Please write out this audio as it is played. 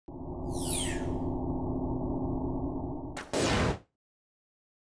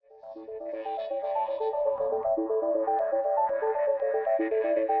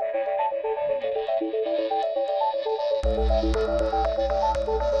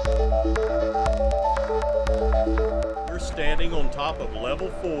standing on top of level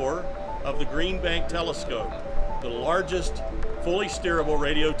 4 of the Green Bank Telescope, the largest fully steerable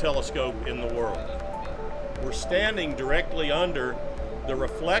radio telescope in the world. We're standing directly under the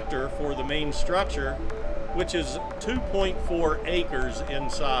reflector for the main structure, which is 2.4 acres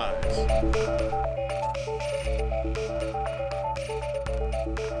in size.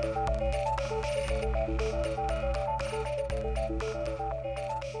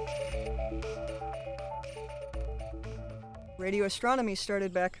 Radio astronomy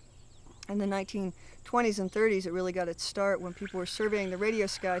started back in the 1920s and 30s. It really got its start when people were surveying the radio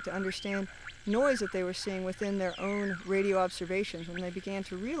sky to understand noise that they were seeing within their own radio observations, when they began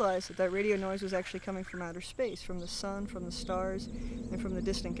to realize that that radio noise was actually coming from outer space, from the sun, from the stars, and from the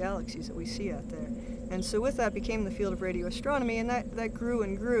distant galaxies that we see out there. And so with that became the field of radio astronomy, and that grew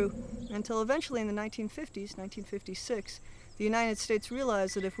and grew until eventually in the 1950s, 1956, the United States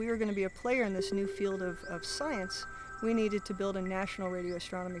realized that if we were going to be a player in this new field of science, we needed to build a national radio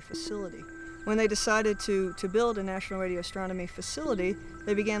astronomy facility. When they decided to build a national radio astronomy facility,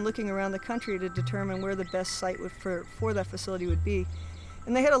 they began looking around the country to determine where the best site for that facility would be.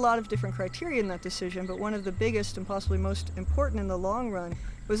 And they had a lot of different criteria in that decision, but one of the biggest and possibly most important in the long run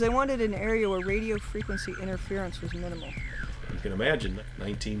was they wanted an area where radio frequency interference was minimal. You can imagine,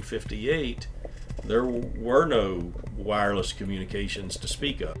 1958, there were no wireless communications to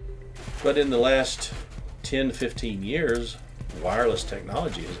speak of. But in the last 10 to 15 years, wireless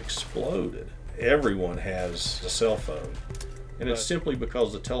technology has exploded. Everyone has a cell phone. And it's simply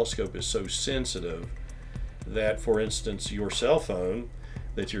because the telescope is so sensitive that, for instance, your cell phone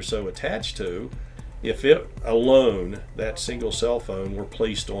that you're so attached to, if it alone, that single cell phone, were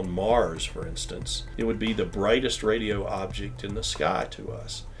placed on Mars, for instance, it would be the brightest radio object in the sky to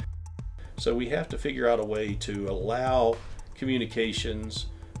us. So we have to figure out a way to allow communications,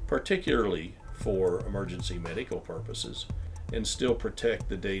 particularly for emergency medical purposes, and still protect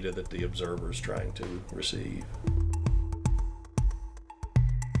the data that the observer is trying to receive.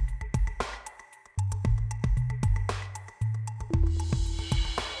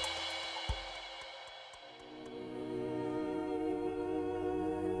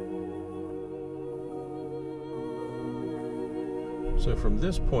 So from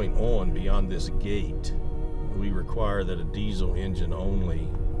this point on, beyond this gate, we require that a diesel engine only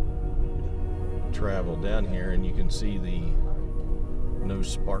travel down here, and you can see the no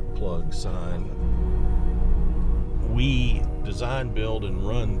spark plug sign. We design, build, and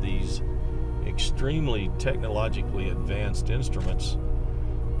run these extremely technologically advanced instruments,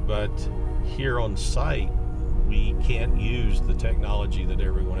 but here on site we can't use the technology that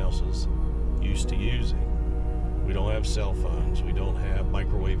everyone else is used to using. We don't have cell phones, we don't have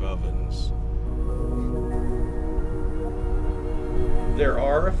microwave ovens. There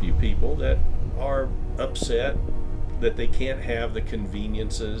are a few people that are upset that they can't have the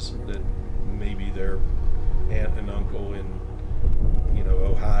conveniences that maybe their aunt and uncle in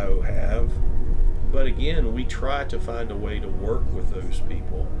Ohio have. But again, we try to find a way to work with those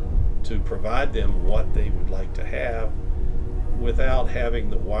people to provide them what they would like to have without having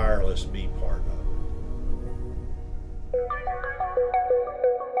the wireless be part of it.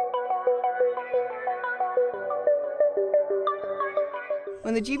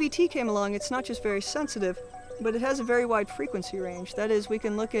 When the GBT came along, it's not just very sensitive, but it has a very wide frequency range. That is, we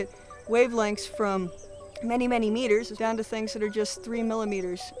can look at wavelengths from many, many meters down to things that are just 3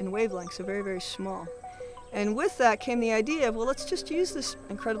 millimeters in wavelength, so very, very small. And with that came the idea of, well, let's just use this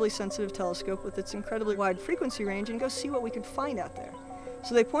incredibly sensitive telescope with its incredibly wide frequency range and go see what we can find out there.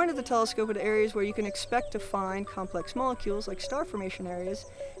 So they pointed the telescope at areas where you can expect to find complex molecules, like star formation areas,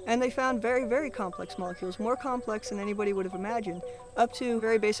 and they found very, very complex molecules, more complex than anybody would have imagined, up to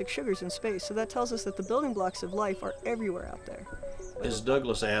very basic sugars in space. So that tells us that the building blocks of life are everywhere out there. As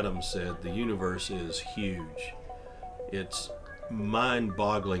Douglas Adams said, the universe is huge. It's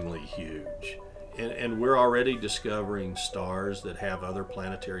mind-bogglingly huge. And we're already discovering stars that have other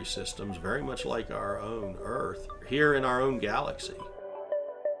planetary systems very much like our own Earth here in our own galaxy.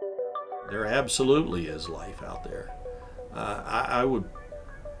 There absolutely is life out there. I would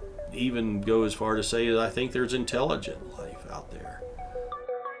even go as far to say that I think there's intelligent life out there.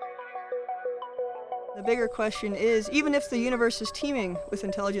 The bigger question is, even if the universe is teeming with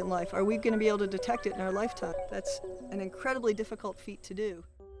intelligent life, are we going to be able to detect it in our lifetime? That's an incredibly difficult feat to do.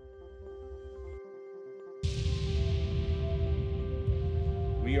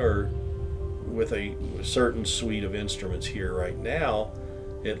 We are, with a certain suite of instruments here right now,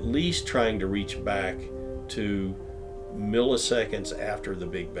 at least trying to reach back to milliseconds after the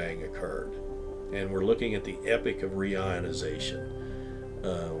Big Bang occurred. And we're looking at the epoch of reionization,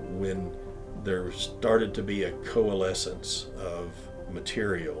 when there started to be a coalescence of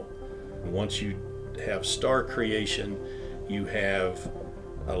material. Once you have star creation, you have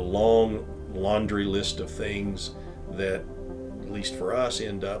a long laundry list of things that, at least for us,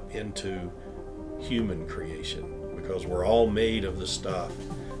 end up into human creation, because we're all made of the stuff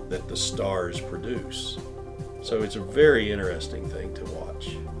that the stars produce. So it's a very interesting thing to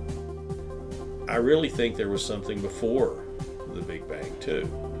watch. I really think there was something before the Big Bang too.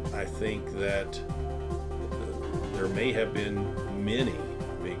 I think that there may have been many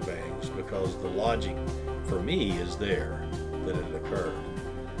Big Bangs, because the logic for me is there that it occurred.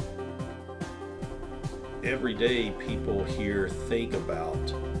 Every day people here think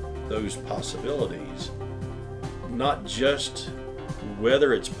about those possibilities, not just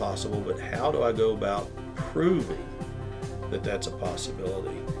whether it's possible, but how do I go about proving that that's a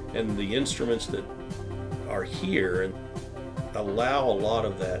possibility. And the instruments that are here allow a lot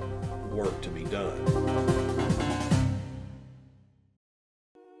of that work to be done.